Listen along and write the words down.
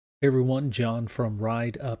Hey everyone, John from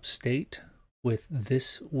Ride Upstate with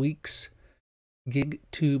this week's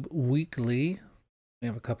GigTube Weekly. Let me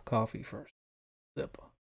have a cup of coffee first. Sip.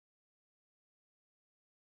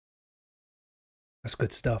 That's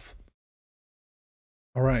good stuff.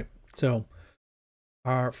 All right, so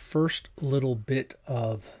our first little bit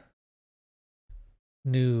of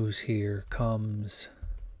news here comes,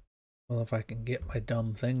 well, if I can get my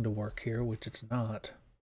dumb thing to work here, which it's not.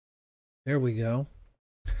 There we go.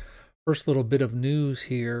 First little bit of news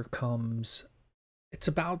here comes, it's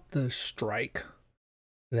about the strike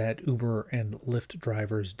that Uber and Lyft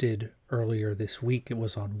drivers did earlier this week. It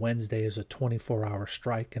was on Wednesday. It was a 24-hour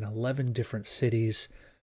strike in 11 different cities.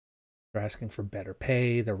 They're asking for better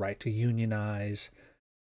pay, the right to unionize,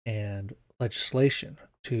 and legislation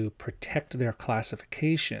to protect their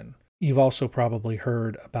classification. You've also probably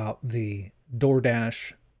heard about the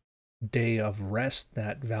DoorDash day of rest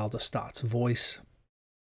that Valdestat's Voice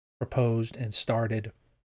proposed and started.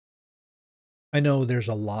 I know there's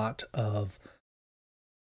a lot of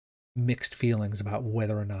mixed feelings about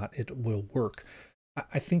whether or not it will work.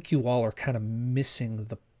 I think you all are kind of missing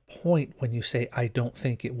the point when you say, I don't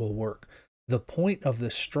think it will work. The point of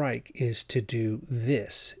the strike is to do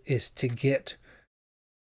this, is to get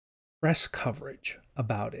press coverage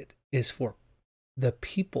about it, is for the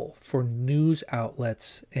people, for news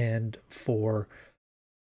outlets, and for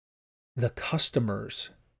the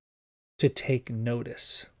customers to take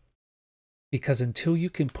notice. Because until you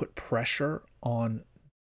can put pressure on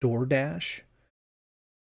DoorDash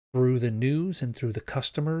through the news and through the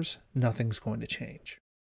customers, nothing's going to change.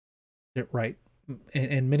 Right?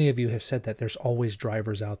 And many of you have said that there's always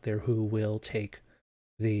drivers out there who will take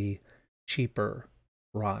the cheaper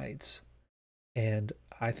rides. And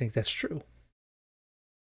I think that's true.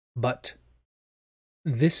 But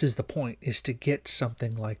this is the point, is to get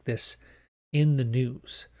something like this in the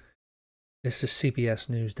news. This is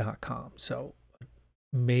cbsnews.com, so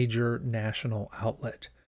major national outlet.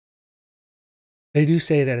 They do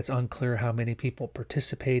say that it's unclear how many people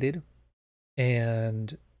participated,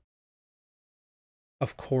 and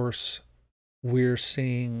of course we're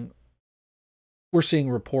seeing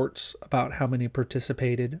reports about how many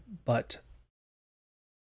participated, but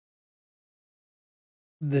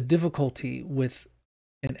the difficulty with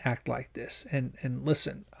an act like this, and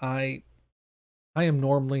listen, I am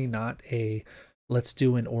normally not a let's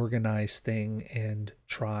do an organized thing and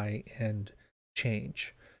try and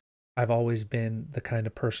change. I've always been the kind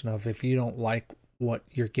of person of, if you don't like what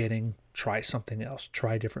you're getting, try something else.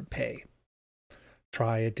 Try different pay.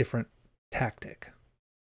 Try a different tactic.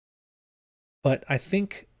 But I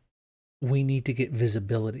think we need to get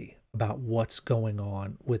visibility about what's going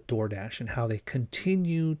on with DoorDash and how they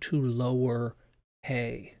continue to lower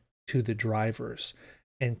pay to the drivers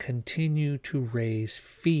and continue to raise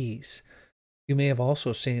fees. You may have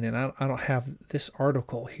also seen, and I don't have this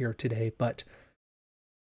article here today, but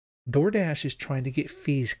DoorDash is trying to get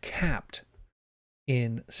fees capped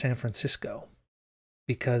in San Francisco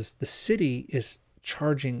because the city is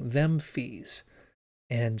charging them fees.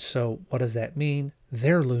 And so what does that mean?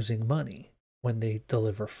 They're losing money when they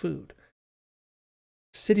deliver food.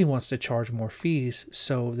 City wants to charge more fees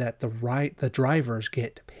so that the drivers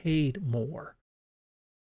get paid more.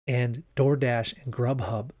 And DoorDash and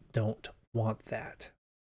Grubhub don't want that.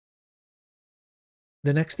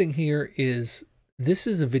 The next thing here is, this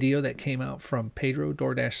is a video that came out from Pedro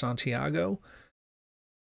DoorDash Santiago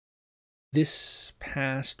this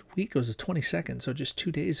past week. It was the 22nd, so just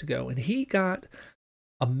 2 days ago. And he got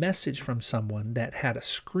a message from someone that had a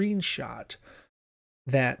screenshot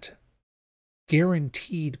that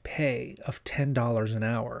guaranteed pay of $10 an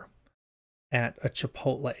hour at a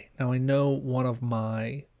Chipotle. Now, I know one of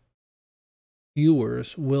my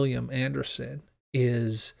viewers, William Anderson,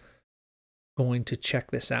 is going to check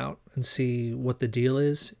this out and see what the deal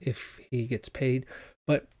is if he gets paid.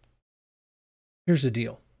 But here's the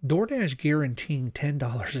deal. DoorDash guaranteeing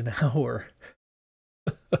 $10 an hour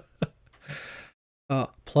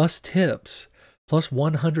plus tips, plus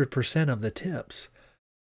 100% of the tips.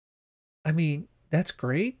 I mean, that's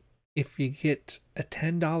great if you get a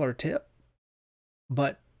 $10 tip,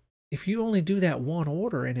 but if you only do that one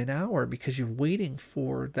order in an hour because you're waiting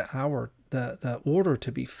for the order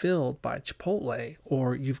to be filled by Chipotle,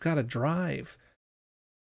 or you've got to drive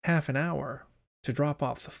half an hour to drop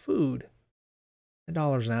off the food,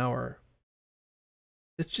 $10 an hour,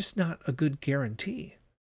 it's just not a good guarantee.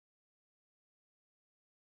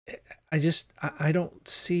 I don't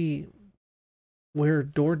see where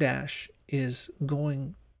DoorDash is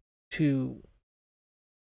going to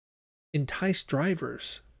entice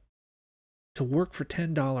drivers to work for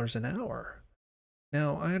 $10 an hour.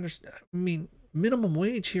 Now, I understand, I mean, minimum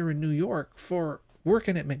wage here in New York for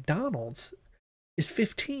working at McDonald's is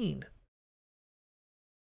 15.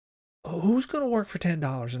 Who's going to work for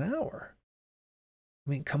 $10 an hour? I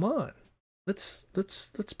mean, come on. Let's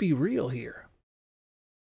be real here.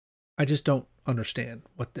 I just don't understand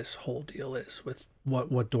what this whole deal is with what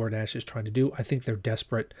DoorDash is trying to do. I think they're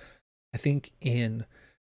desperate. I think in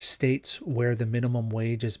states where the minimum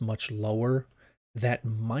wage is much lower, that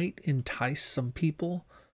might entice some people.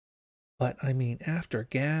 But I mean, after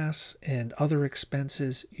gas and other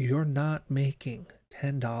expenses, you're not making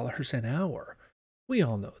 $10 an hour. We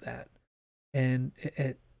all know that. And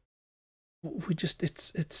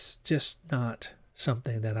it's just not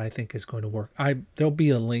something that I think is going to work. There'll be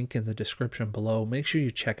a link in the description below. Make sure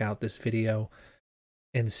you check out this video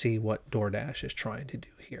and see what DoorDash is trying to do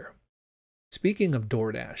here. Speaking of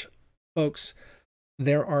DoorDash, folks,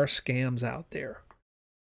 there are scams out there.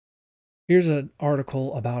 Here's an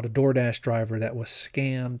article about a DoorDash driver that was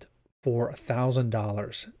scammed for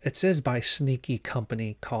 $1,000. It says by Sneaky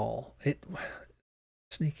Company Call.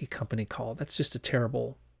 Sneaky Company Call. That's just a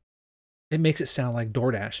terrible. It makes it sound like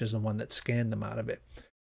DoorDash is the one that scammed them out of it.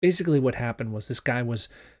 Basically, what happened was this guy was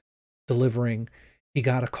delivering. He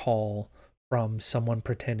got a call from someone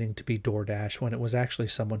pretending to be DoorDash when it was actually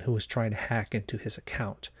someone who was trying to hack into his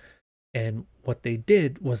account. And what they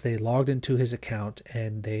did was they logged into his account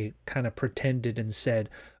and they kind of pretended and said,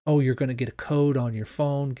 oh, you're going to get a code on your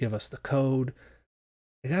phone. Give us the code.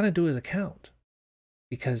 They got into his account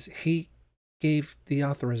because he gave the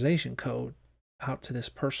authorization code out to this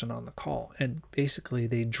person on the call. And basically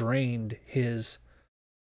they drained his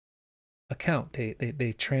account.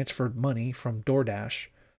 They transferred money from DoorDash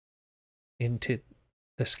into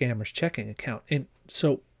the scammer's checking account. And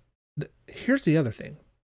so here's the other thing.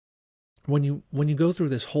 When you go through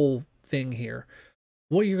this whole thing here,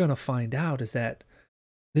 what you're going to find out is that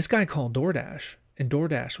this guy called DoorDash, and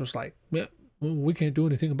DoorDash was like, well, we can't do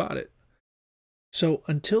anything about it. So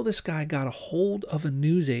until this guy got a hold of a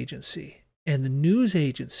news agency, and the news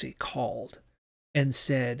agency called and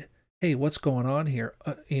said, hey, what's going on here?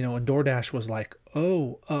 And DoorDash was like,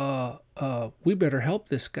 we better help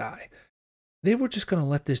this guy. They were just going to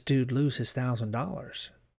let this dude lose his $1,000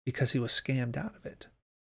 because he was scammed out of it.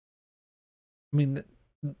 I mean,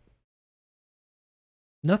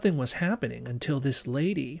 nothing was happening until this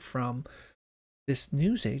lady from this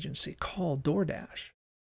news agency called DoorDash.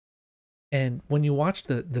 And when you watch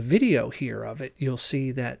the video here of it, you'll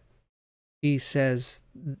see that he says,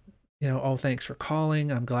 oh, thanks for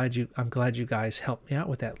calling. I'm glad you guys helped me out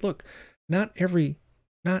with that. Look, not every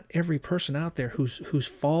person out there who's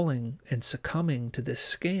falling and succumbing to this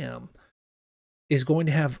scam is going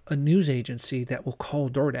to have a news agency that will call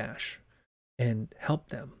DoorDash and help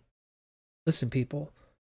them. Listen, people,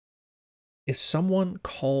 if someone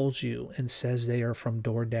calls you and says they are from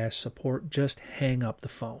DoorDash support, just hang up the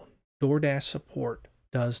phone. DoorDash support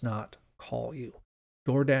does not call you.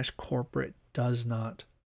 DoorDash corporate does not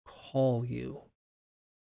call you.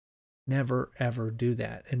 Never, ever do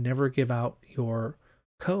that. And never give out your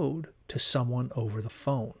code to someone over the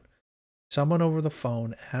phone. Someone over the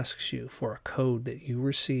phone asks you for a code that you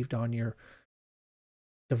received on your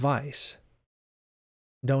device.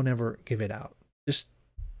 Don't ever give it out. Just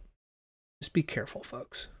be careful,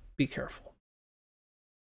 folks. Be careful.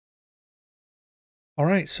 All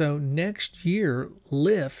right, so next year,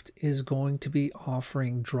 Lyft is going to be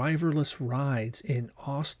offering driverless rides in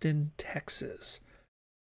Austin, Texas.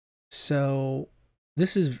 So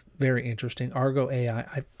this is very interesting. Argo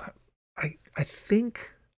AI. I think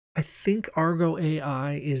Argo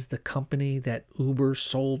AI is the company that Uber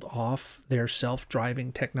sold off their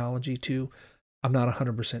self-driving technology to. I'm not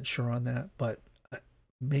 100% sure on that, but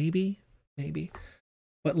maybe.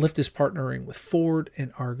 But Lyft is partnering with Ford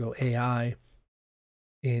and Argo AI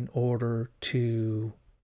in order to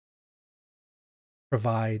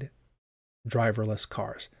provide driverless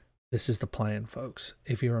cars. This is the plan, folks.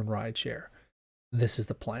 If you're in rideshare, this is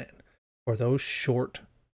the plan. For those short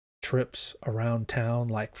trips around town,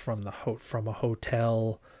 like from a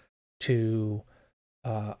hotel to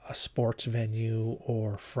a sports venue,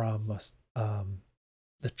 or from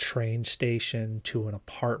the train station to an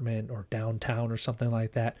apartment or downtown or something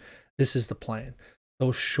like that, this is the plan.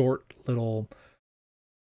 Those short little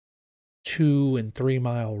 2 and 3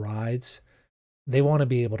 mile rides, they want to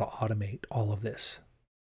be able to automate all of this.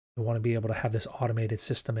 They want to be able to have this automated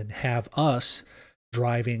system and have us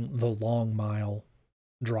driving the long mile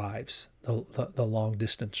drives, the long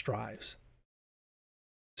distance drives.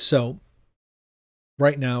 So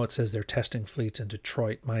right now it says they're testing fleets in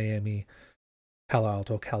Detroit, Miami, Palo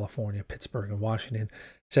Alto, California, Pittsburgh, and Washington.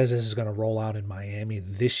 says this is going to roll out in Miami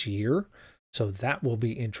this year. So that will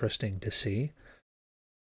be interesting to see.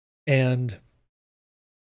 And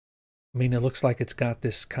I mean, it looks like it's got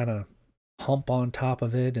this kind of hump on top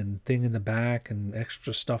of it and thing in the back and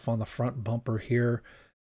extra stuff on the front bumper here.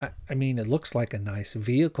 I mean, it looks like a nice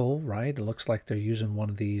vehicle, right? It looks like they're using one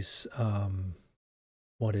of these,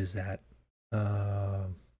 what is that? I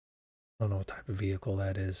don't know what type of vehicle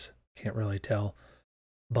that is. Can't really tell.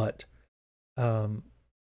 But they're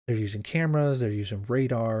using cameras, they're using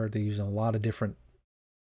radar, they're using a lot of different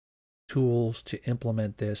tools to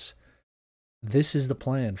implement this. This is the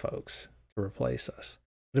plan, folks, to replace us.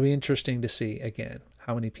 It'll be interesting to see, again,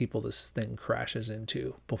 how many people this thing crashes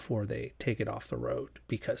into before they take it off the road,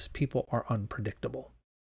 because people are unpredictable.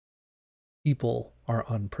 People are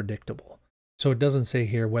unpredictable. So it doesn't say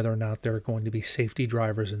here whether or not there are going to be safety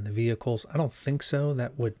drivers in the vehicles. I don't think so.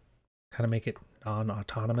 That would kind of make it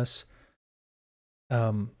non-autonomous.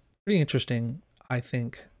 Pretty interesting, I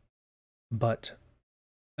think, but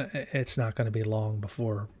it's not going to be long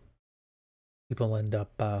before people end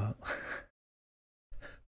up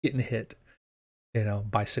getting hit. You know,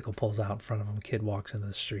 bicycle pulls out in front of them, kid walks into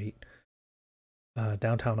the street.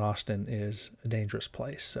 Downtown Austin is a dangerous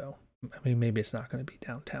place, so I mean, maybe it's not going to be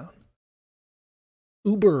downtown.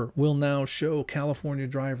 Uber will now show California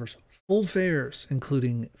drivers full fares,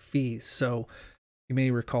 including fees. So you may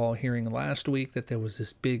recall hearing last week that there was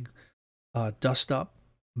this big dust up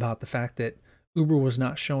about the fact that Uber was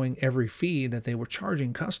not showing every fee that they were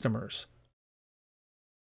charging customers.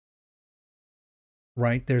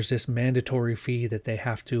 Right? There's this mandatory fee that they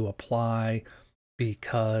have to apply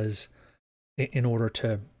because in order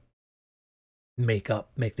to make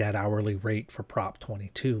that hourly rate for Prop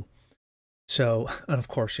 22. So, and of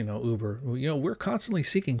course, you know, Uber, we're constantly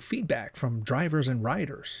seeking feedback from drivers and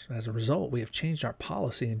riders. As a result, we have changed our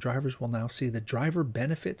policy, and drivers will now see the driver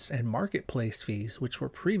benefits and marketplace fees, which were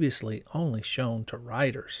previously only shown to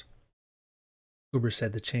riders. Uber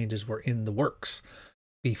said the changes were in the works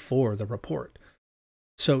before the report.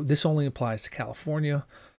 So this only applies to California.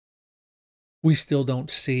 We still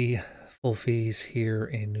don't see full fees here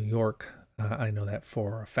in New York. I know that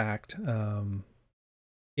for a fact.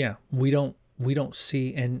 Yeah, we don't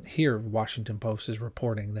see, and here Washington Post is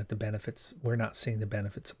reporting that we're not seeing the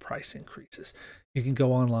benefits of price increases. You can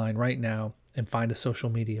go online right now and find a social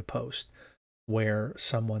media post where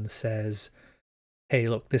someone says, hey,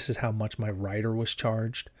 look, this is how much my rider was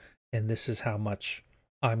charged, and this is how much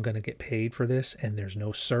I'm going to get paid for this, and there's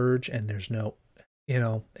no surge, and there's no,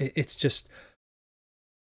 it's just,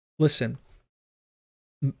 listen,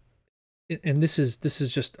 and this is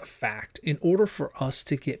just a fact. In order for us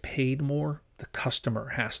to get paid more, the customer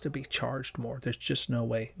has to be charged more. There's just no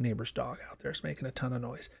way. Neighbor's dog out there is making a ton of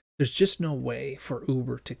noise. There's just no way for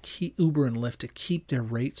Uber and Lyft to keep their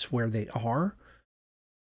rates where they are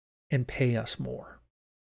and pay us more.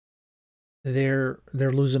 They're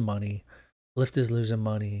losing money. Lyft is losing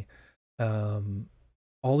money.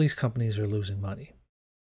 All these companies are losing money.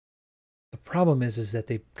 The problem is that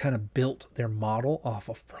they kind of built their model off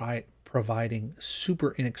of providing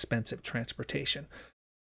super inexpensive transportation.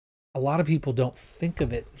 A lot of people don't think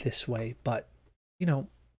of it this way, but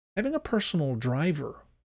having a personal driver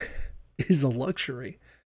is a luxury.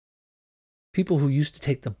 People who used to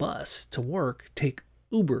take the bus to work take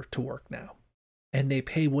Uber to work now, and they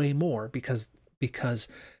pay way more because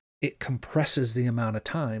it compresses the amount of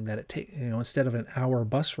time that it takes. Instead of an hour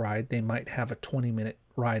bus ride, they might have a 20-minute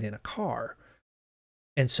ride in a car.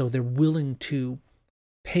 And so they're willing to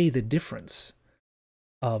pay the difference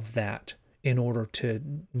of that in order to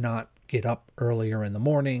not get up earlier in the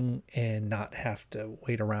morning and not have to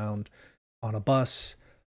wait around on a bus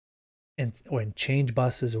or change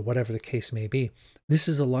buses or whatever the case may be. This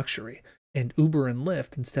is a luxury. And Uber and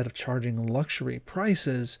Lyft, instead of charging luxury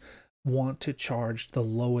prices, want to charge the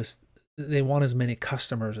lowest. They want as many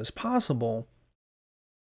customers as possible.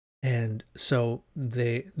 And so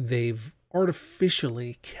they've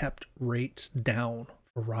artificially kept rates down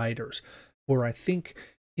for riders, where I think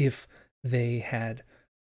if they had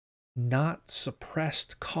not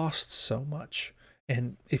suppressed costs so much,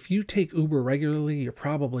 and if you take Uber regularly, you're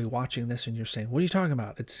probably watching this and you're saying, what are you talking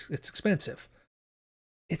about? It's expensive.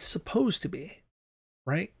 It's supposed to be,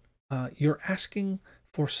 right? You're asking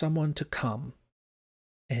for someone to come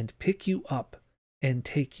and pick you up and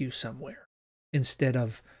take you somewhere instead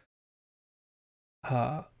of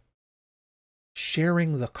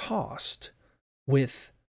sharing the cost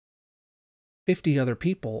with 50 other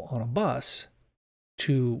people on a bus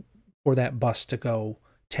for that bus to go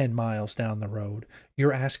 10 miles down the road.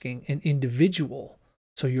 You're asking an individual,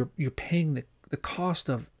 so you're paying the cost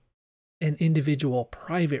of an individual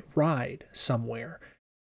private ride somewhere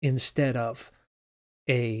instead of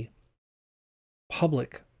a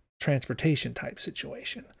public transportation type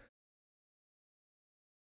situation.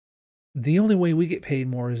 The only way we get paid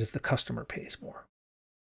more is if the customer pays more.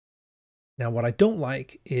 Now, what I don't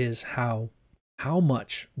like is how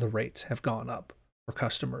much the rates have gone up for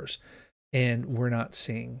customers, and we're not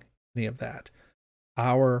seeing any of that.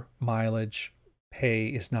 Our mileage pay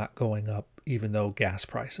is not going up, even though gas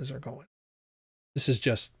prices are going. This is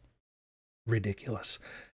just ridiculous.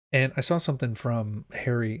 And I saw something from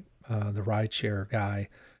Harry, the rideshare guy,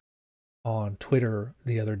 on Twitter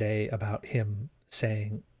the other day about him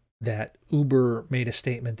saying that Uber made a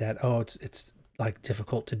statement that, oh, it's like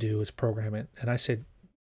difficult to do, it's programming. And I said,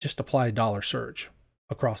 just apply a dollar surge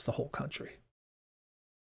across the whole country.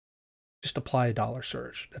 Just apply a dollar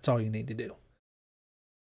surge. That's all you need to do.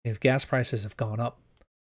 And if gas prices have gone up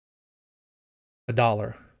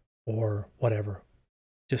 $1 or whatever,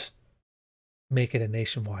 just make it a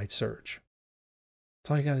nationwide surge.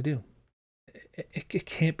 That's all you got to do. It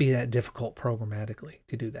can't be that difficult programmatically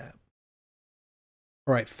to do that.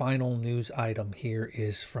 All right, final news item here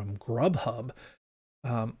is from Grubhub.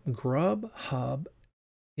 Grubhub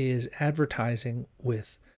is advertising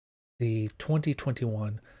with the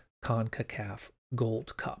 2021 CONCACAF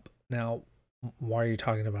Gold Cup. Now, why are you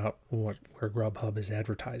talking about where Grubhub is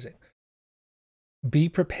advertising? Be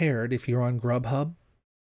prepared if you're on Grubhub.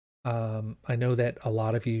 I know that a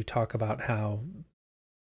lot of you talk about how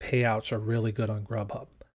payouts are really good on Grubhub.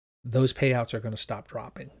 Those payouts are going to start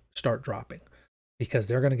dropping, because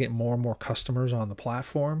they're going to get more and more customers on the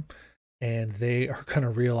platform, and they are going to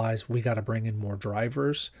realize we got to bring in more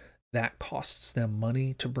drivers. That costs them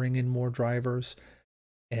money to bring in more drivers,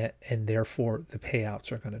 and therefore the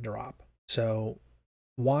payouts are going to drop. So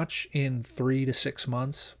watch in 3 to 6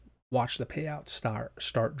 months, watch the payouts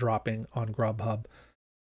start dropping on Grubhub.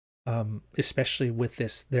 Especially with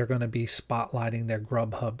this, they're going to be spotlighting their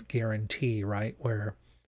Grubhub guarantee, right? Where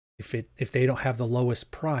if they don't have the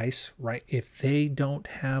lowest price, right? If they don't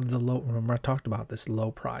have the remember I talked about this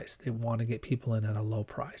low price. They want to get people in at a low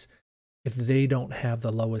price. If they don't have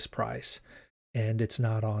the lowest price and it's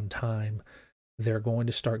not on time, they're going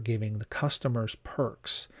to start giving the customers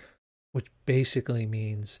perks, which basically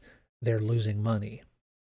means they're losing money,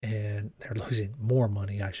 and they're losing more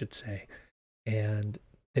money, I should say. And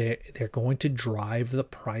they're going to drive the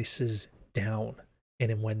prices down.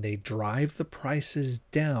 And when they drive the prices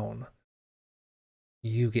down,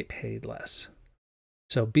 you get paid less.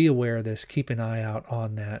 So be aware of this. Keep an eye out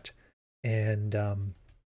on that. And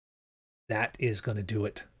that is going to do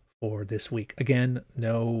it for this week. Again,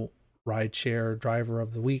 no rideshare driver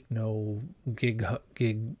of the week, no gig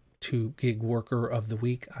worker of the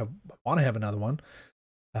week. I want to have another one.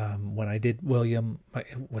 When I did William,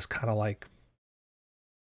 it was kind of like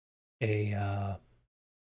an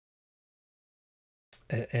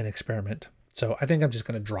experiment. So I think I'm just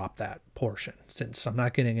going to drop that portion since I'm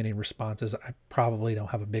not getting any responses. I probably don't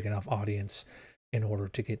have a big enough audience in order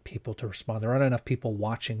to get people to respond. There aren't enough people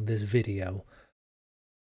watching this video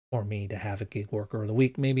for me to have a gig worker of the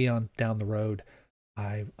week. Maybe on down the road,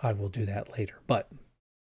 I will do that later. But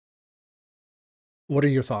what are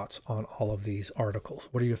your thoughts on all of these articles?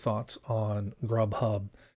 What are your thoughts on Grubhub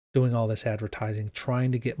doing all this advertising,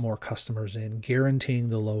 trying to get more customers in, guaranteeing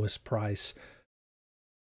the lowest price?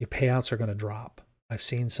 Your payouts are going to drop. I've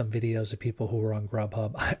seen some videos of people who are on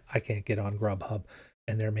Grubhub. I can't get on Grubhub,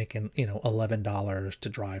 and they're making, $11 to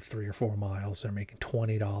drive 3 or 4 miles. They're making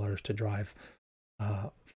 $20 to drive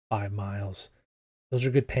 5 miles. Those are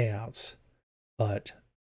good payouts, but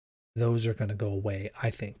those are going to go away, I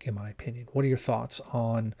think, in my opinion. What are your thoughts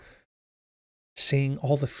on seeing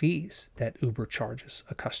all the fees that Uber charges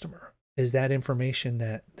a customer? Is that information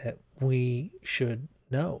that we should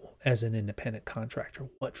know as an independent contractor?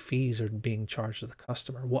 What fees are being charged to the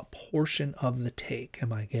customer? What portion of the take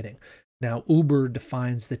am I getting? Now, Uber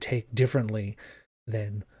defines the take differently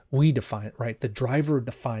than we define it, right? The driver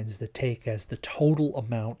defines the take as the total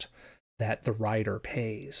amount that the rider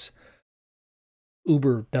pays.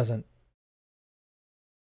 Uber doesn't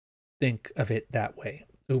think of it that way.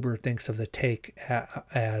 Uber thinks of the take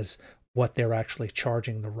as what they're actually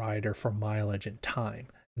charging the rider for mileage and time.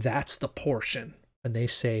 That's the portion. When they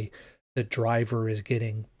say the driver is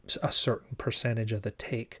getting a certain percentage of the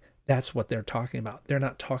take, that's what they're talking about. They're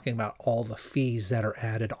not talking about all the fees that are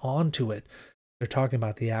added onto it. They're talking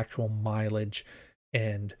about the actual mileage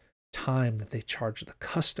and time that they charge the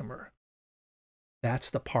customer.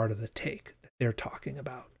 That's the part of the take that they're talking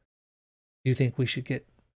about. Do you think we should get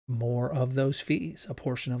more of those fees, a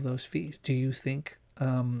portion of those fees? Do you think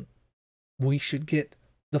we should get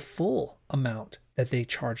the full amount that they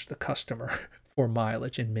charge the customer for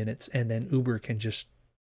mileage in minutes, and then Uber can just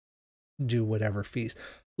do whatever fees.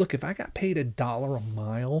 Look, if I got paid $1 a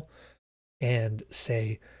mile and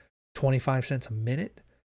say 25 cents a minute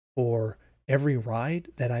for every ride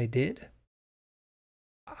that I did,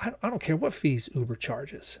 I don't care what fees Uber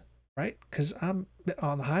charges, right? Because I'm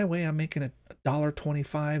on the highway, I'm making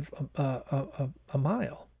 $1.25 a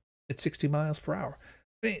mile at 60 miles per hour.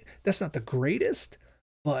 I mean, that's not the greatest,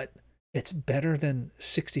 but it's better than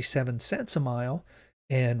 67 cents a mile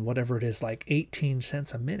and whatever it is, like 18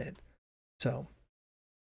 cents a minute. So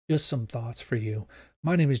just some thoughts for you.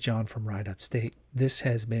 My name is John from Ride Upstate. This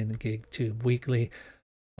has been GigTube Weekly.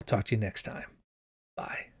 I'll talk to you next time.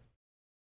 Bye.